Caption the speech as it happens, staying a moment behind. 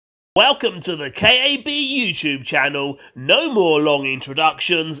Welcome to the KAB YouTube channel. No more long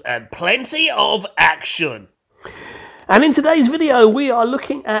introductions and plenty of action. And in today's video we are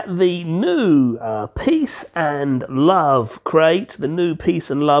looking at the new Peace and Love crate. The new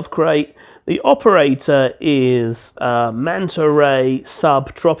Peace and Love crate. The operator is Manta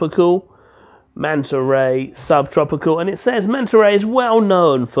Subtropical. And it says Manta Ray is well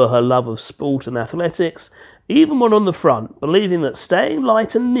known for her love of sport and athletics, even when on the front, believing that staying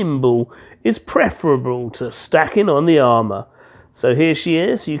light and nimble is preferable to stacking on the armour. So here she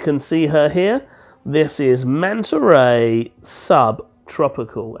is, you can see her here. This is Manta Ray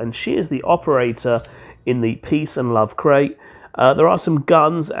Subtropical, and she is the operator in the Peace and Love crate. There are some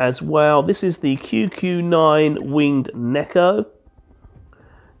guns as well. This is the QQ9 Winged Neko.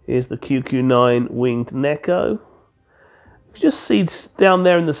 Here's the QQ9 Winged Neko. If you just see down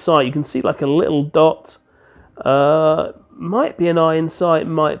there in the sight, you can see like a little dot. Might be an iron sight,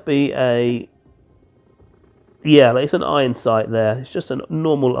 might be a... Yeah, it's an iron sight there. It's just a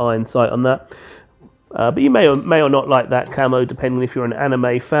normal iron sight on that. But you may or not like that camo, depending if you're an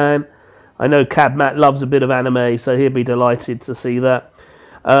anime fan. I know Cab Matt loves a bit of anime, so he'll be delighted to see that.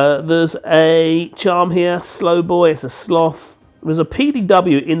 There's a charm here, Slow Boy, it's a sloth. There's a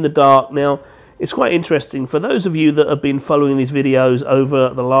PDW in the dark. Now, it's quite interesting. For those of you that have been following these videos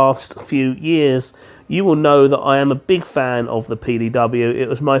over the last few years, you will know that I am a big fan of the PDW. It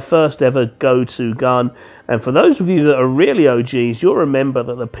was my first ever go-to gun. And for those of you that are really OGs, you'll remember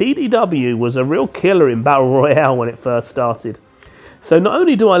that the PDW was a real killer in Battle Royale when it first started. So not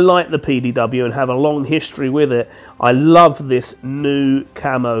only do I like the PDW and have a long history with it, I love this new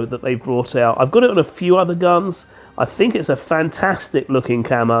camo that they've brought out. I've got it on a few other guns. I think it's a fantastic looking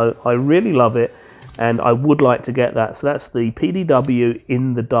camo. I really love it, and I would like to get that. So that's the PDW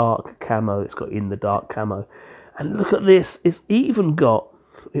in the dark camo. It's got in the dark camo. And look at this. It's even got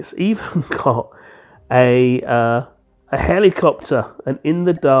a helicopter, an in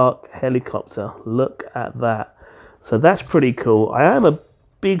the dark helicopter. Look at that. So that's pretty cool. I am a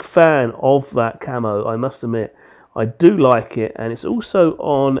big fan of that camo, I must admit. I do like it, and it's also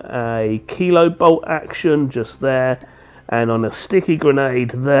on a kilo bolt action just there, and on a sticky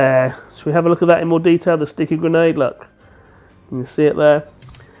grenade there. Should we have a look at that in more detail? The sticky grenade, look. You can see it there.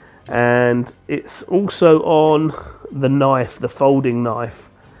 And it's also on the knife, the folding knife.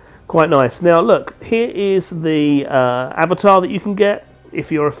 Quite nice. Now look, here is the avatar that you can get.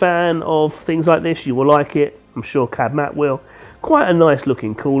 If you're a fan of things like this, you will like it. I'm sure Cab Matt will. Quite a nice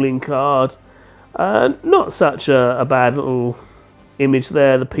looking calling card. Not such a bad little image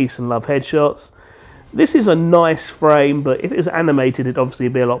there, the Peace and Love headshots. This is a nice frame, but if it was animated, it'd obviously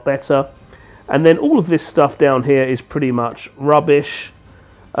be a lot better. And then all of this stuff down here is pretty much rubbish.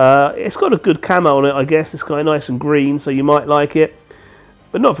 It's got a good camo on it, I guess. It's kind of nice and green, so you might like it.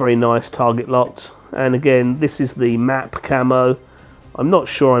 But not very nice, target locked. And again, this is the map camo. I'm not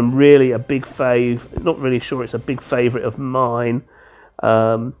sure I'm really a big not really sure it's a big favourite of mine.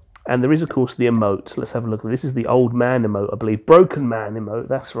 And there is, of course, the emote. Let's have a look. This is the old man emote, I believe. Broken man emote.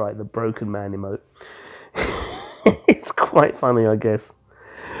 That's right, the broken man emote. It's quite funny, I guess.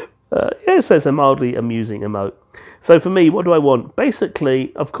 Yeah, so it's a mildly amusing emote. So for me, what do I want?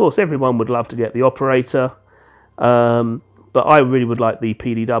 Basically, of course, everyone would love to get the operator. But I really would like the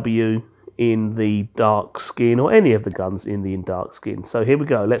PDW in the dark skin, or any of the guns in the dark skin. So here we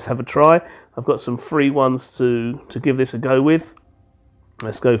go. Let's have a try. I've got some free ones to give this a go with.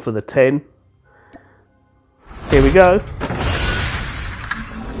 Let's go for the 10. Here we go.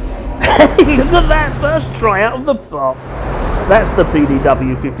 Look at that first try out of the box. That's the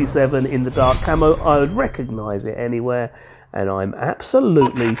PDW 57 in the dark camo. I would recognise it anywhere, and I'm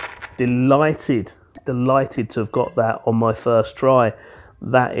absolutely delighted to have got that on my first try.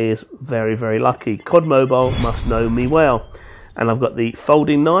 That is very, very lucky. COD Mobile must know me well. And I've got the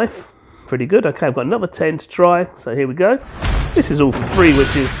folding knife. Pretty good. Okay, I've got another 10 to try. So here we go. This is all for free,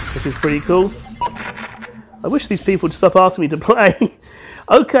 which is pretty cool. I wish these people would stop asking me to play.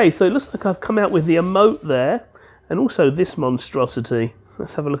 Okay, so it looks like I've come out with the emote there, and also this monstrosity.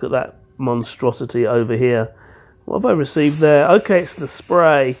 Let's have a look at that monstrosity over here. What have I received there? Okay, it's the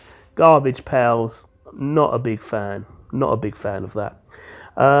spray. Garbage Pals. Not a big fan. Not a big fan of that.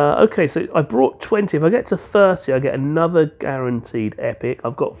 Okay, so I brought 20. If I get to 30, I get another guaranteed epic.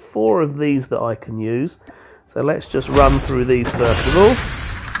 I've got 4 of these that I can use. So let's just run through these first of all.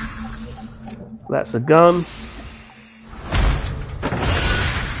 That's a gun.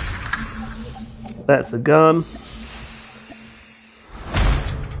 That's a gun.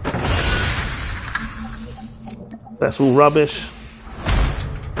 That's all rubbish.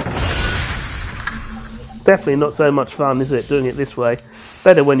 Definitely not so much fun, is it, doing it this way?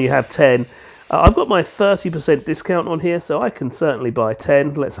 better when you have 10. I've got my 30% discount on here, so I can certainly buy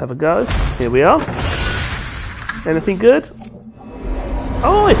 10. Let's have a go. Here we are. Anything good?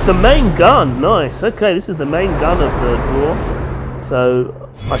 Oh, it's the main gun. Nice. Okay, this is the main gun of the draw.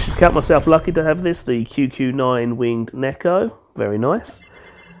 So I should count myself lucky to have this, the QQ9 winged Neko. Very nice.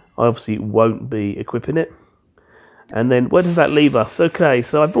 I obviously won't be equipping it. And then where does that leave us? Okay,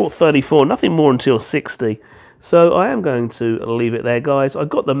 so I bought 34, nothing more until 60. So I am going to leave it there, guys. I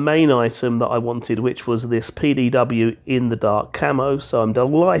got the main item that I wanted, which was this PDW in the dark camo. So I'm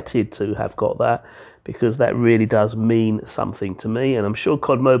delighted to have got that, because that really does mean something to me. And I'm sure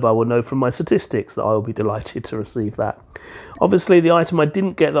COD Mobile will know from my statistics that I will be delighted to receive that. Obviously, the item I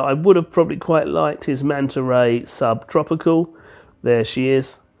didn't get that I would have probably quite liked is Manta Ray Subtropical. There she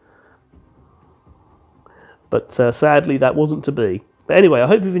is. But sadly, that wasn't to be. But anyway, I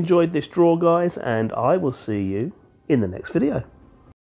hope you've enjoyed this draw, guys, and I will see you in the next video.